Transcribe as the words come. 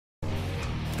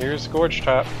Here's Gorge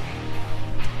top.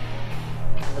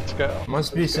 Let's go.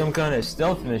 Must be some kind of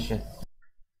stealth mission.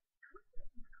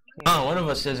 Oh, one of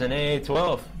us has an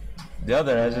AA-12. The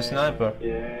other has a sniper.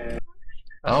 Yeah.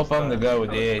 I hope I'm the guy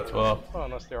with the AA-12. Oh,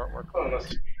 unless the artwork.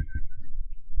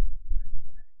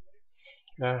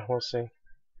 Yeah, we'll see.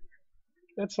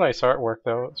 It's nice artwork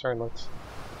though. It certainly looks.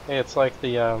 Hey, it's like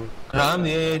the No, I'm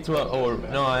the AA-12. Or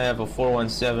no, I have a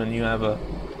 417. You have a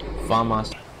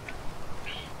FAMAS.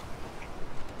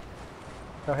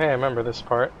 Oh, hey, I remember this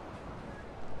part.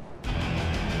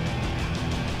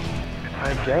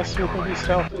 I guess we can be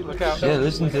stealthy. Look out. Yeah,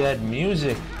 listen to that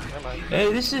music. Never mind.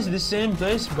 Hey, this is the same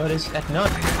place, but it's at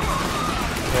night.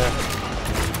 Yeah.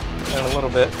 And a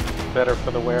little bit better for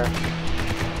the wear.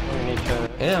 We need to.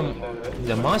 Yeah,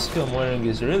 the mask I'm wearing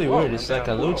is really weird. It's like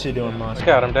a luchador mask. Look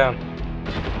out, I'm down.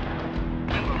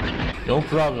 No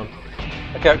problem.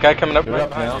 Look out, guy coming up You're right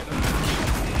up now. behind you.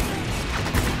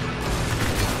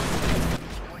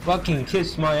 Fucking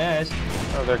kiss my ass.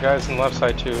 Oh, there are guys on the left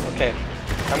side too. Okay.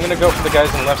 I'm gonna go for the guys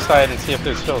on the left side and see if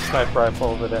there's still a sniper rifle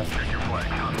over there.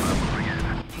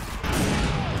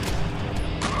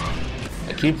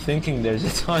 I keep thinking there's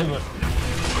a timer.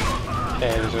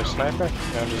 Okay, is there a sniper?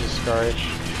 No, there's a Scourge.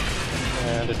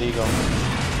 And a Deagle.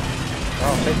 Oh,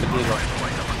 I'll take the Deagle.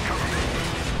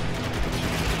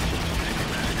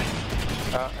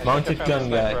 I Mounted think I found a gun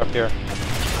guy. sniper up here.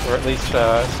 Or at least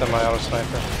a semi-auto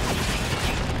sniper.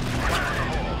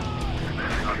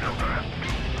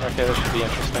 Okay, this should be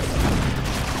interesting.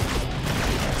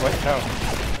 Wait, no.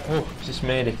 Oh, just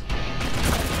made it.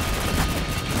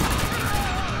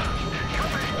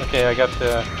 Okay, I got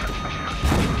the...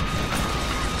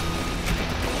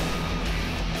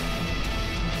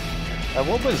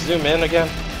 what was zoom in again?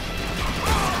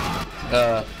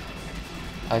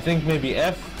 I think maybe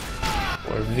F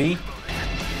or V.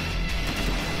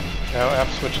 No,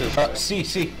 F switches.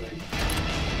 C.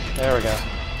 There we go.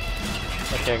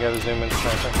 Okay, I got a zoom in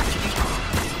sniper.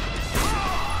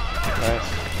 Nice.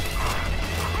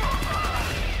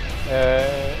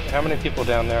 How many people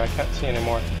down there? I can't see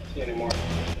anymore.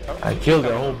 Oh, I killed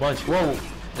a whole bunch. Whoa,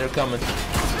 they're coming.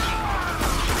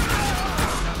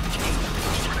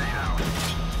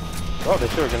 Oh, they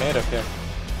threw a grenade up here.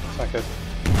 That's not good.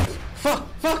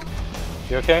 Fuck!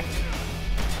 You okay?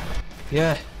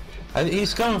 Yeah.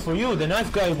 He's coming for you. The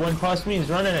knife guy went past me. He's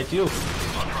running at you.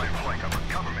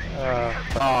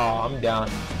 Oh, I'm down.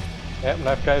 Yep,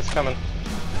 knife guy's coming.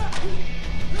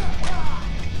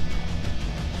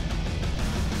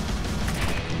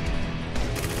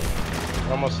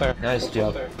 Almost there. Nice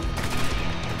job.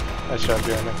 Nice job,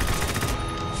 Jeremy.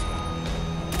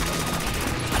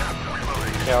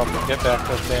 Yeah, I'll get back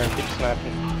up there and keep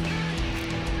snapping.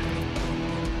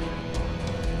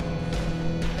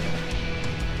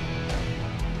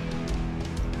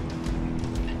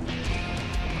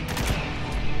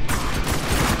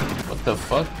 What the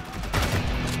fuck?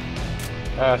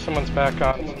 Someone's back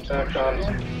on.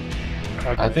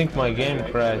 Okay. I think my game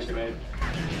crashed. Oh,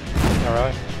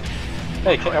 really?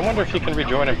 Hey, I wonder if you can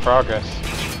rejoin in progress.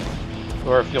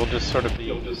 Or if you'll just sort of be...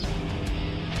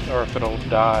 Or if it'll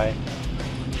die.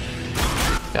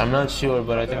 I'm not sure,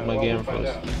 but I think my game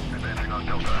froze.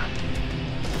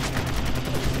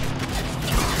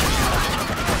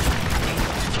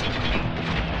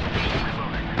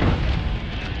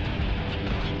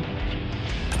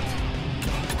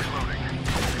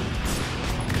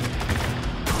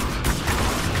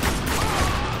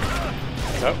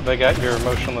 Nope, they got your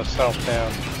emotionless self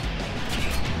down.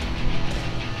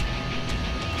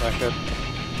 Not good.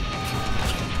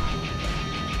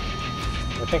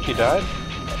 I think he died?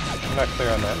 I'm not clear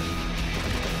on that.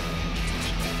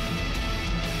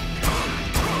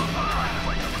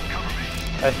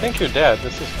 I think you're dead.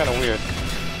 This is kind of weird.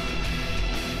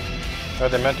 Are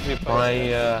they meant to be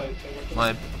playing?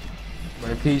 My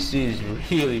PC is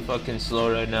really fucking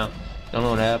slow right now. Don't know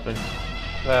what happened.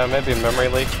 Maybe a memory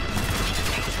leak.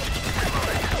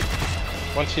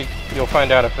 You'll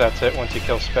find out if that's it once you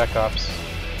kill Spec Ops.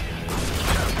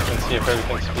 And see if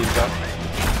everything speeds up.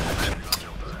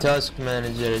 Task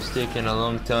manager is taking a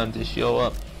long time to show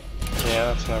up. Yeah,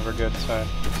 that's never a good sign.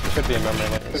 Could be a memory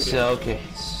leak. So, okay.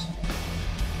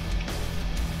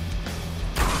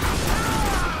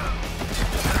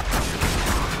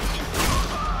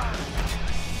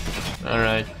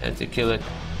 Alright, had to kill it.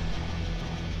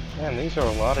 Man, these are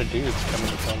a lot of dudes coming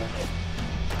to kill me.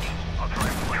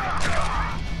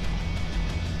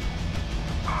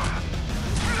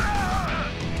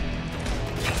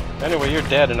 Anyway, you're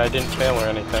dead and I didn't fail or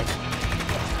anything.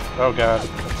 Oh god,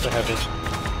 it's a heavy.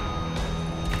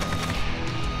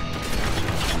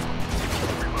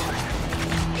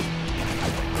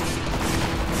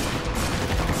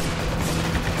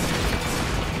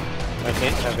 I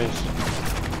hate heavies.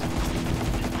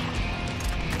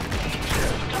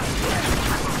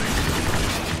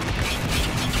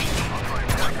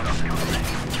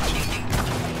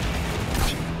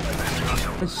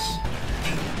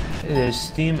 There's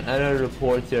Steam Error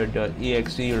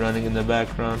Reporter.exe running in the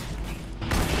background.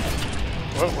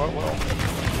 Whoa, whoa, whoa.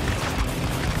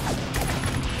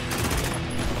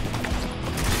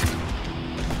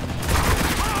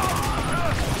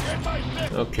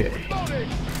 Okay.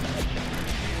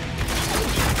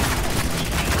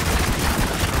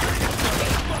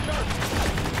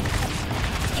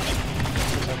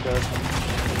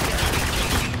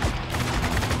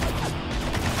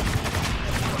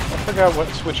 I forgot what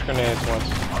switch grenades was.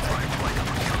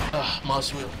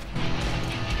 Mouse wheel.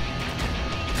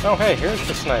 Oh hey, here's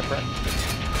the sniper.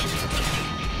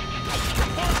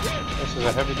 This is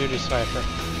a heavy-duty sniper.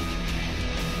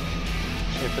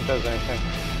 See if it does anything.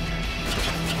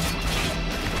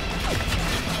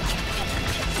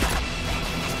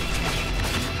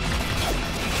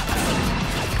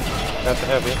 Got the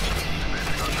heavy.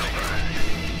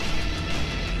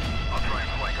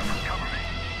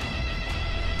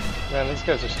 Man, these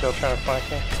guys are still trying to flank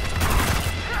me.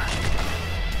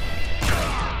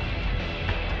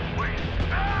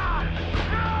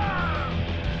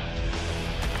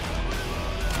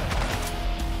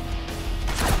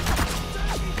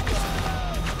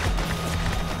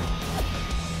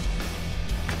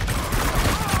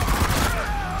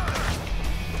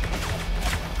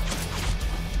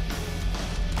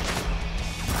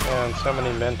 Man, so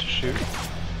many men to shoot.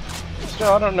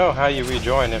 Still, I don't know how you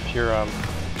rejoin if you're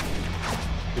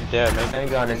dead. Maybe.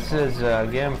 Hang on, it says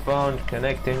game found,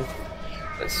 connecting.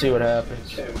 Let's see what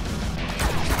happens. You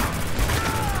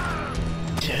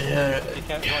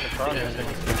can't join the progress, they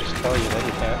can just tell you that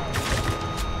you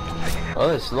can't. Oh,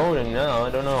 it's loading now, I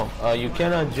don't know. You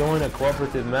cannot join a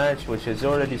cooperative match which has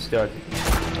already started.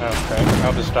 Okay,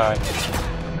 I'll just die.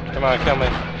 Come on, kill me.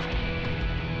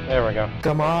 There we go.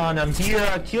 Come on, I'm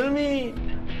here, kill me!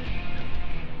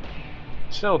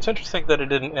 Still, it's interesting that it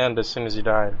didn't end as soon as you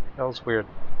died. That was weird.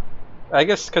 I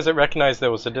guess because it recognized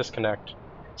there was a disconnect.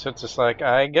 So it's just like,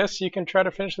 I guess you can try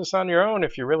to finish this on your own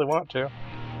if you really want to.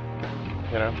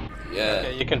 You know? Yeah.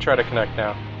 Okay, you can try to connect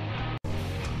now.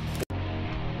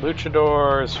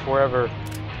 Luchadors forever.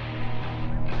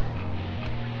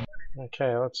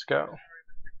 Okay, let's go.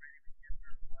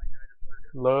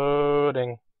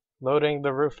 Loading. Loading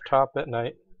the rooftop at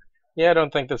night. Yeah, I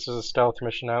don't think this is a stealth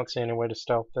mission. I don't see any way to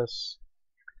stealth this.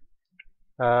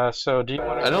 So do you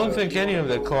want to... I don't think any of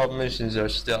the co-op missions are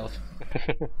stealth.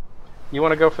 You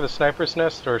want to go for the sniper's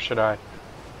nest, or should I?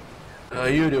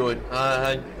 You do it.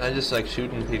 I just like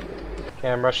shooting people. Okay,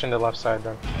 I'm rushing the left side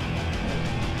then.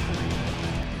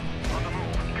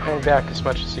 Hang back as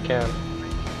much as you can.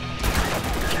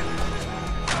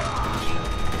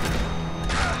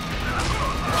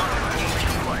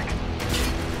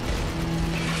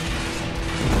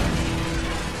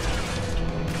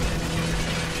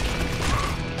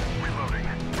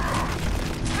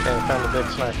 Okay, I found the big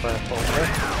sniper rifle here.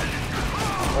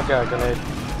 Oh god, grenade.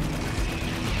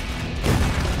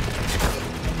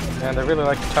 Man, they really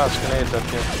like to toss grenades up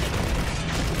here.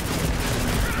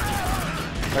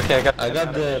 Okay, I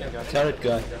got the turret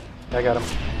guy. I got him.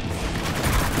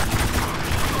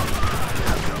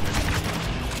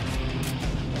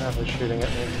 Now they're shooting at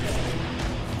me.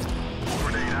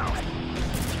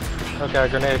 Okay,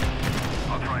 grenade.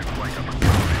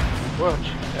 Whoa,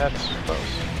 that's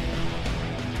close.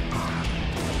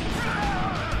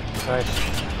 Nice.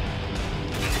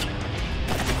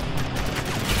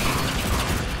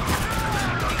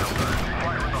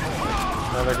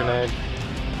 Another grenade.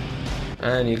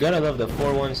 And you gotta love the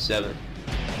 417.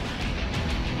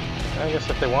 I guess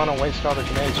if they want to waste all the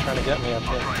grenades trying to get me up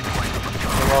here,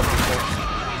 they're welcome to.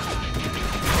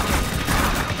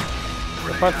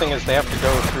 The fun thing is they have to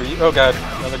go through... Oh god,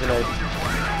 another grenade.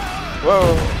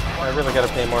 Whoa! I really gotta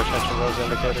pay more attention to those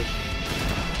indicators.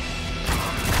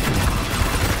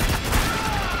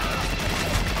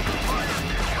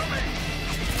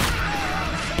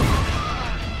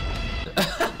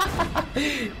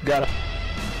 Got him.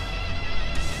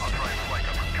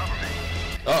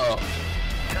 Uh-oh.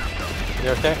 You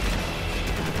okay?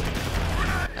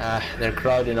 They're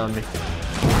crowding on me.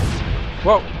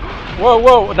 Whoa! Whoa,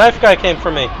 whoa! A knife guy came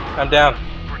for me! I'm down.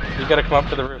 You gotta come up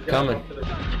to the roof. Coming.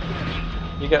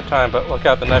 You got time, but look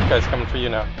out, the knife guy's coming for you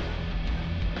now.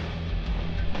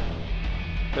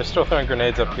 They're still throwing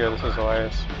grenades up here, this is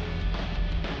hilarious.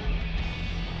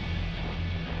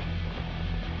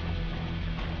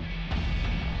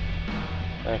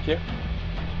 Thank you.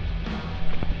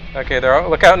 Okay, they're all,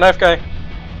 look out, knife guy!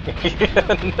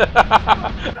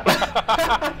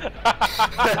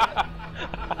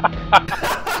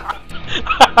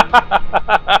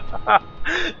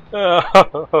 Oh,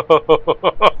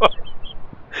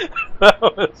 that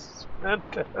was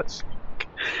fantastic.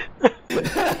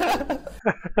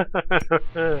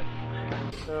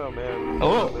 Oh man.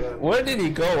 Oh, where did he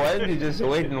go? Why did he just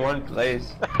wait in one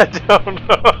place? I don't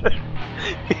know.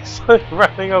 He's like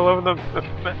running all over the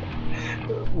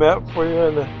map for you,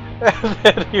 and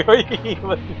then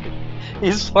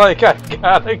he's like, I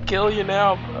gotta kill you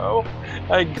now, bro.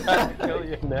 I gotta kill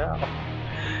you now.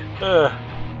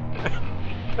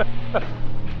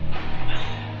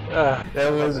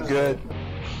 That was good.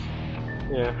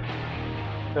 Yeah.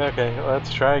 Okay,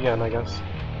 let's try again, I guess.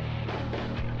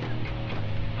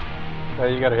 Oh,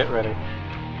 you gotta hit ready.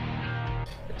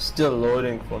 It's still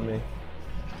loading for me.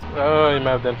 Oh, you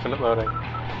might have infinite loading.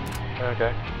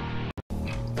 Okay.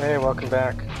 Hey, welcome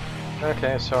back.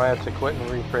 Okay, so I had to quit and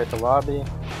recreate the lobby,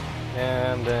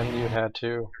 and then you had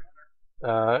to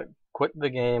quit the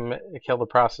game, kill the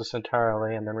process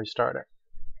entirely, and then restart it.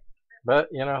 But,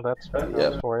 you know, that's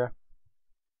for you.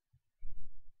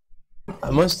 I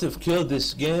must have killed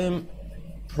this game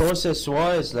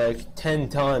process-wise like 10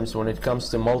 times when it comes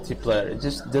to multiplayer. It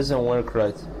just doesn't work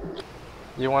right.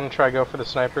 You want to try go for the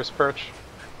sniper's perch?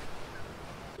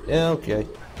 Yeah, okay.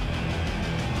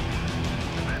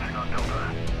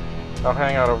 I'll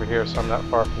hang out over here so I'm not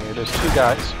far from you. There's two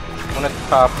guys. One at the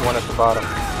top, one at the bottom.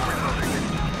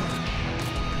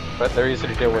 But they're easy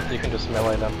to deal with. You can just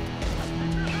melee them.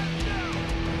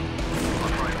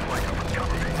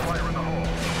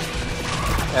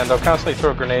 And they'll constantly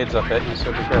throw grenades up at you,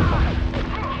 so be careful.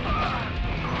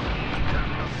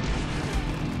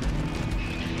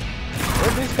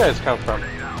 Where'd these guys come from?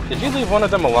 Did you leave one of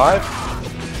them alive?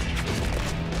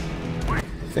 I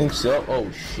think so. Oh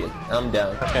shit, I'm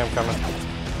down. Okay, I'm coming.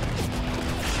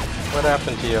 What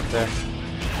happened to you up there?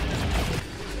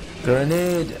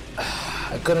 Grenade.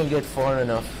 I couldn't get far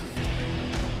enough.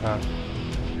 Oh.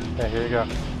 Okay, here you go.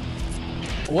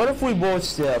 What if we both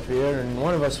stay up here and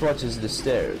one of us watches the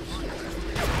stairs?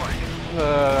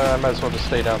 I might as well just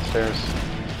stay downstairs.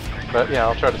 But yeah,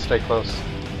 I'll try to stay close.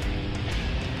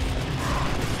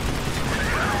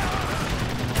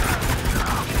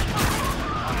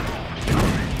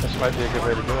 This might be a good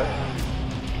way to do it.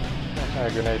 A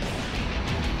grenade.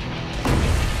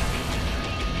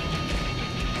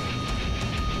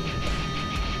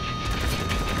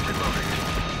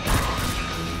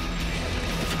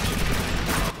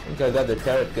 I got the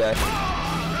turret guy.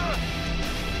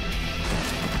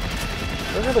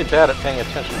 They're really bad at paying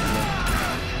attention to me.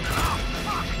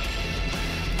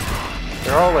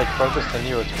 They're all like focused on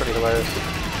you, it's pretty hilarious.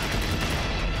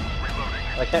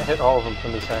 I can't hit all of them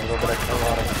from this angle, but I can hit a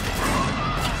lot of them.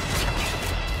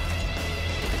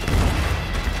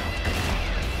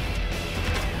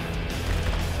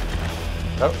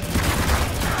 Oh.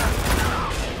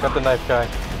 Got the knife guy.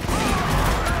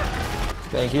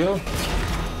 Thank you.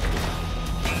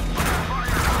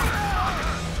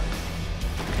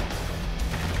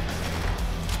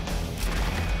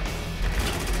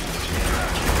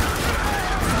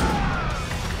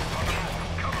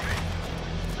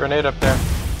 Grenade up there.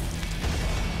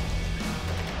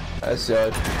 I saw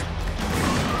it.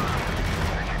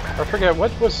 I forget,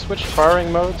 what was switch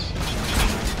firing modes?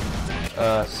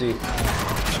 See.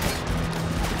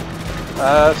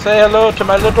 Say hello to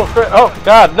my little friend. Oh,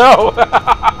 God, no!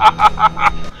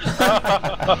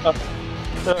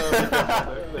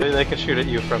 They can shoot at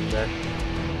you from there.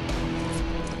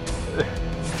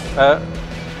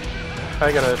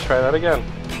 I gotta try that again.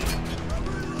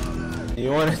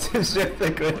 You wanted to shift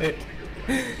the grenade.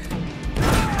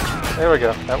 There we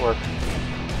go, that worked.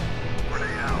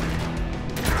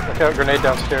 Look out, grenade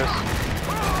downstairs.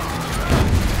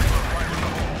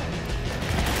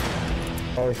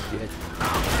 Oh shit.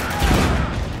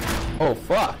 Oh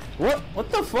fuck.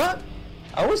 What the fuck?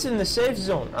 I was in the safe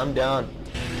zone. I'm down.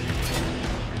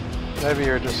 Maybe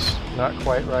you're just not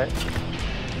quite right.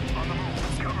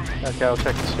 Okay, I'll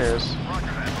check the stairs.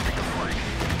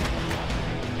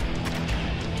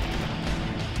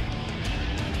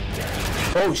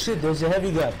 Oh shit, there's a heavy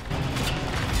guy.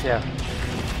 Yeah.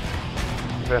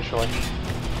 Eventually.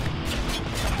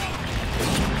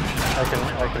 I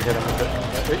can hit him with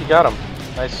it. You got him.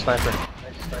 Nice sniper.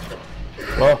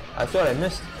 Well, I thought I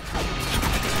missed.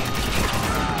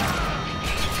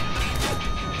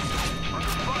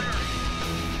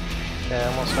 Okay,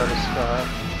 almost out of sky.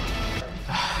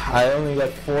 I only got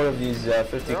 4 of these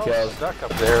 50 They're all cals. stuck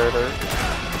up there. They're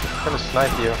gonna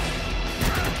snipe you.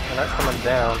 They're not coming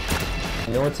down.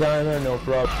 No timer, no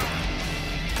problem.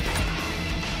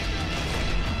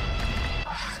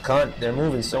 Can't. They're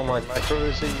moving so much. Micro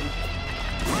Uzi.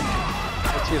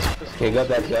 Let's use pistol. Okay, got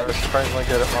that They're guy. surprisingly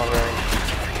good at long range.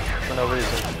 For no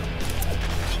reason.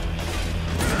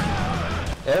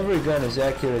 Every gun is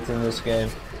accurate in this game.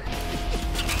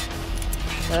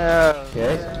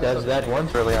 Okay, that's that one.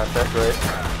 Really aren't that great.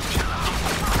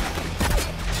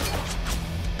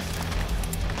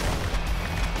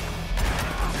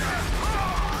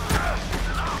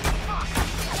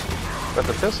 But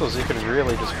the pistols you can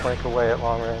really just plank away at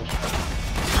long range.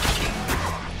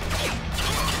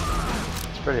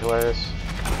 It's pretty hilarious.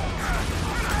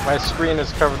 My screen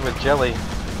is covered with jelly.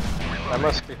 I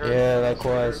must be hurt. Yeah,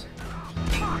 likewise.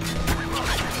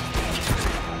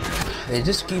 They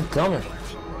just keep coming.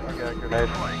 I got a grenade.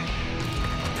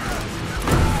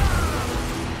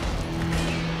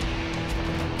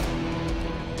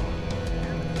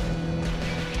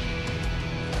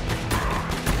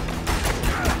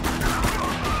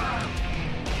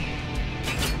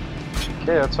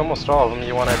 Okay, that's almost all of them.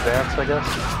 You want to advance, I guess?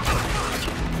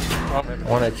 Oh, maybe. I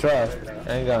wanna try.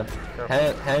 Hang on.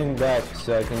 Hang back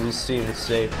so I can just see if it's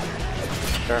safe.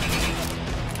 Sure.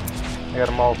 I got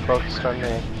them all focused on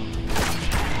me.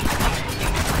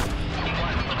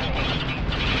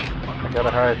 I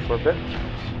gotta hide for a bit.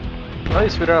 At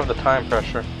least we don't have the time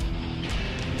pressure.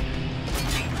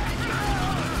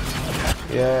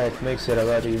 Yeah, it makes it a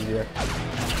lot easier.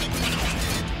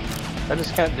 I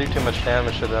just can't do too much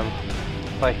damage to them.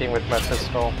 Flanking with my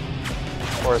pistol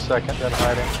for a second, then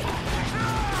hiding.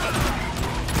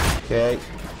 Okay.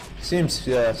 Seems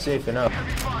safe enough.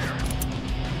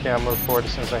 Okay, I'll move forward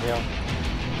as soon as I heal.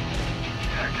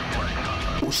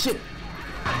 Oh shit!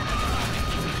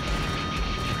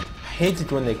 I hate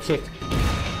it when they kick.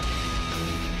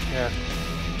 Yeah.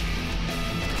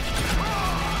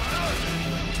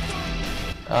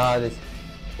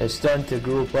 They're starting to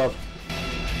group up.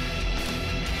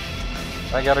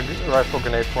 I got a rifle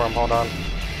grenade for him, hold on.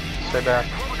 Stay back.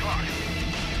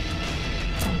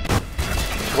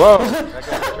 Whoa! That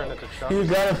guy turned into chunks. You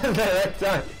got him at the right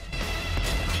time.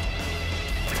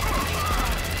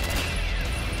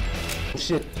 Oh,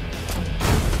 shit.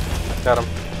 Got him.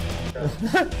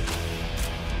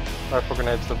 Rifle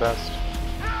grenade's the best.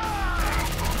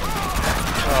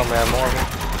 Oh man, more of them.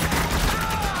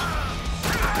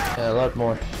 Yeah, a lot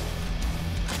more.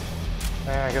 I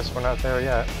guess we're not there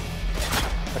yet.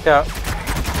 Look out.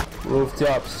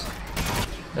 Rooftops.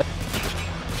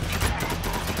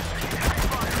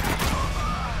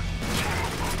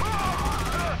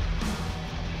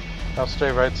 I'll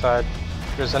stay right side.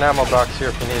 There's an ammo box here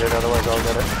if you need it, otherwise I'll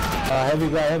get it. Heavy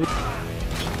guy, heavy.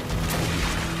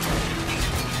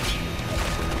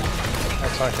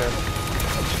 That's not good.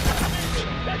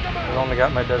 I've only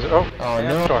got my desert. Oh,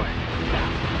 no. Storm.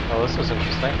 Oh, this is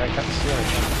interesting. I can't see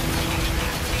anything.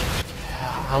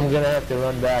 I'm gonna have to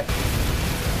run back.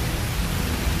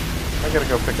 I gotta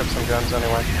go pick up some guns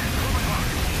anyway.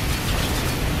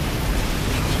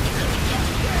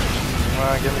 Come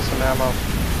on, give me some ammo.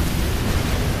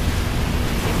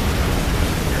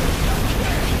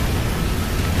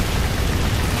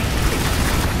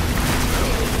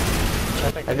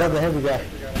 I got the heavy guy.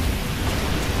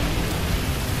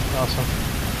 Awesome.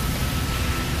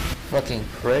 Fucking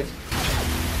prick.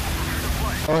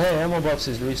 Oh hey, ammo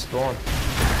boxes respawn.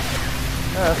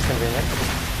 Yeah, that's convenient.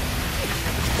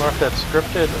 Or if that's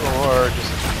scripted or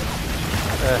just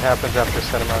happens after a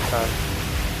set amount of time.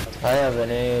 I have an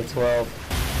AA-12.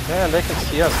 Man, they can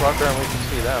see us a lot better than we can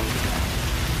see them.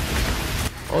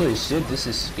 Holy shit, this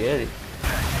is scary.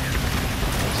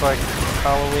 It's like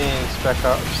Halloween Spec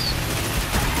Ops.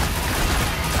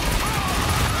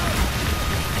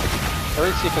 At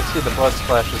least you can see the blood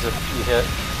splashes if you hit.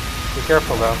 Be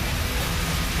careful though.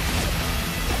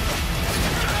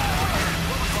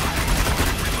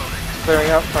 It's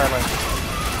clearing out finally.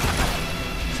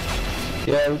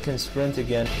 Yeah, we can sprint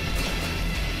again.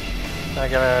 I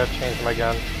gotta change my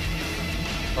gun.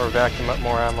 Or vacuum up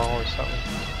more ammo or something.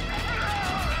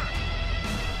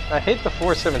 I hate the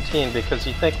 417 because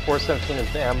you think 417 is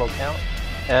the ammo count,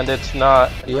 and it's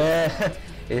not. Yeah,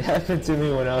 it happened to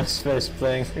me when I was first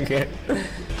playing the game.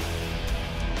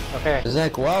 Okay. It's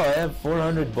like, wow, I have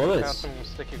 400 Found bullets. some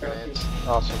sticky grenades.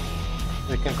 Awesome.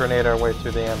 We can grenade our way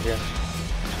through the end here.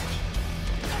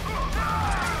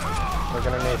 We're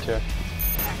gonna need to.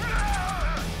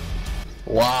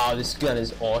 Wow, this gun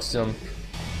is awesome.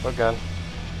 What gun?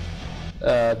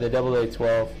 The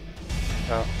AA-12.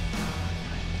 Oh.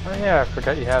 Oh yeah, I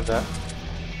forgot you had that.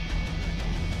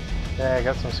 Yeah, I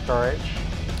got some Scar H.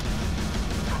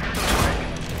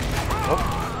 Oh.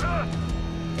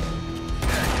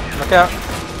 Look out!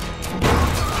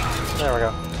 There we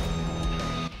go.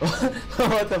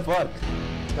 What the fuck?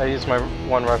 I used my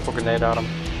one rifle grenade on him.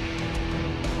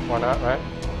 Why not, right?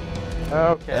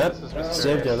 Okay, Yep. this is mysterious.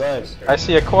 Saved their lives. I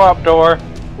see a co-op door.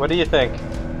 What do you think?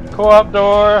 Co-op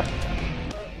door!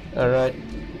 Alright.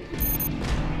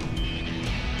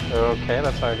 Okay,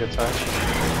 that's not a good sign.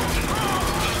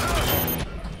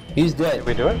 He's Did dead.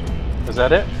 we do it? Is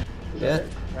that it? Yeah.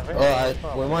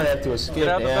 Oh, we might have to escape. Get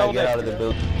out of the building. Get out of the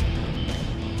building.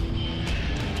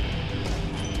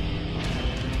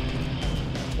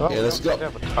 Oh, Okay, let's go. We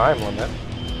have a time limit.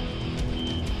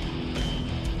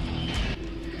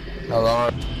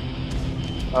 Alarm.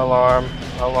 Alarm,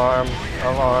 alarm,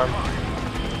 alarm.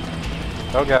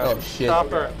 Oh god. Oh shit.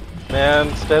 Chopper.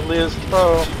 Man's deadly as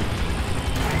foe.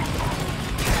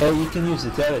 Oh, you can use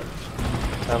the turret.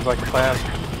 Sounds like a plan.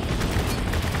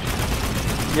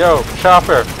 Yo,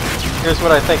 Chopper. Here's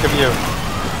what I think of you.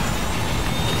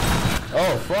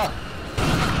 Oh fuck.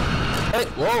 Hey,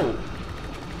 whoa.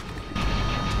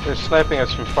 They're sniping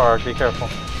us from far. Be careful.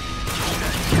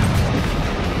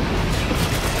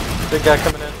 Big guy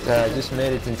coming in. I just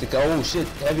made it into. Oh shit,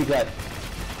 heavy guy.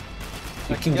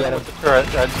 You can get him. with the turret.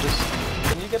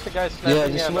 Can you get the guy sniping? Yeah,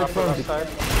 just wait for him to. Side?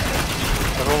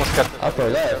 I've almost got the Upper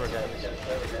left.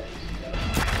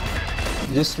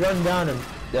 Just run down and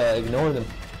ignore them.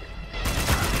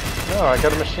 No, I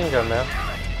got a machine gun, man.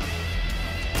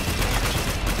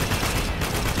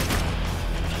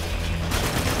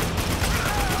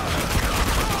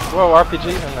 Whoa, RPG?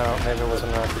 No, maybe it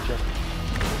wasn't an RPG.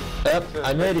 Yep,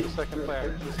 I made it. Second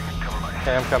player.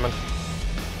 Okay, I'm coming.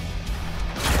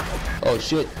 Oh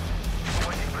shit.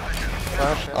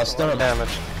 Flash, I'll stun him. damage.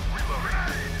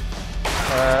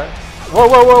 Whoa,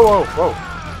 whoa, whoa, whoa,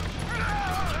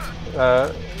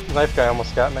 whoa. Knife guy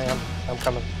almost got me. I'm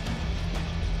coming.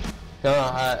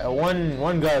 No,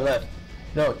 one guy left.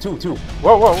 No, two.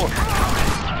 Whoa, whoa, whoa.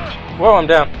 Whoa, I'm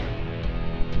down.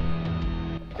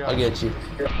 I'll get you.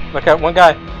 Look out, one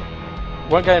guy.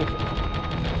 One guy in...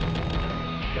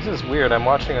 This is weird, I'm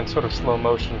watching in sort of slow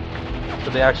motion,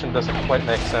 but the action doesn't quite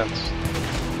make sense.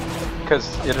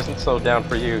 Because it isn't slowed down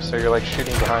for you, so you're like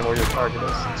shooting behind where your target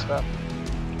is and stuff.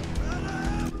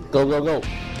 Go, go, go.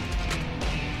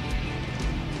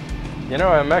 You know,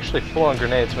 I'm actually full on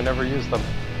grenades, we never use them.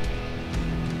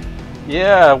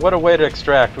 Yeah, what a way to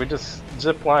extract. We just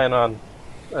zipline on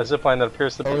a zipline that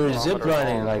appears to be... Oh, we're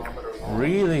ziplining, like,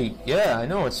 really? Yeah, I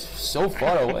know, it's so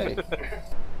far away.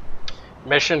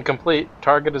 Mission complete.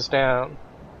 Target is down.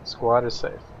 Squad is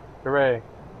safe. Hooray.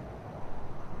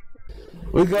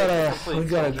 We got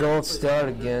a gold star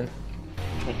again.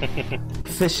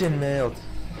 Fishing nailed.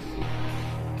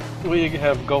 We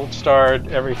have gold starred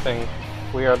everything.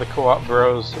 We are the co-op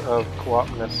bros of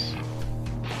co-opness.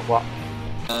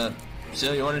 Co-op.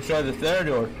 So you want to try the third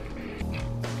or?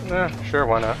 Sure,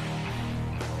 why not?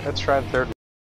 Let's try the third.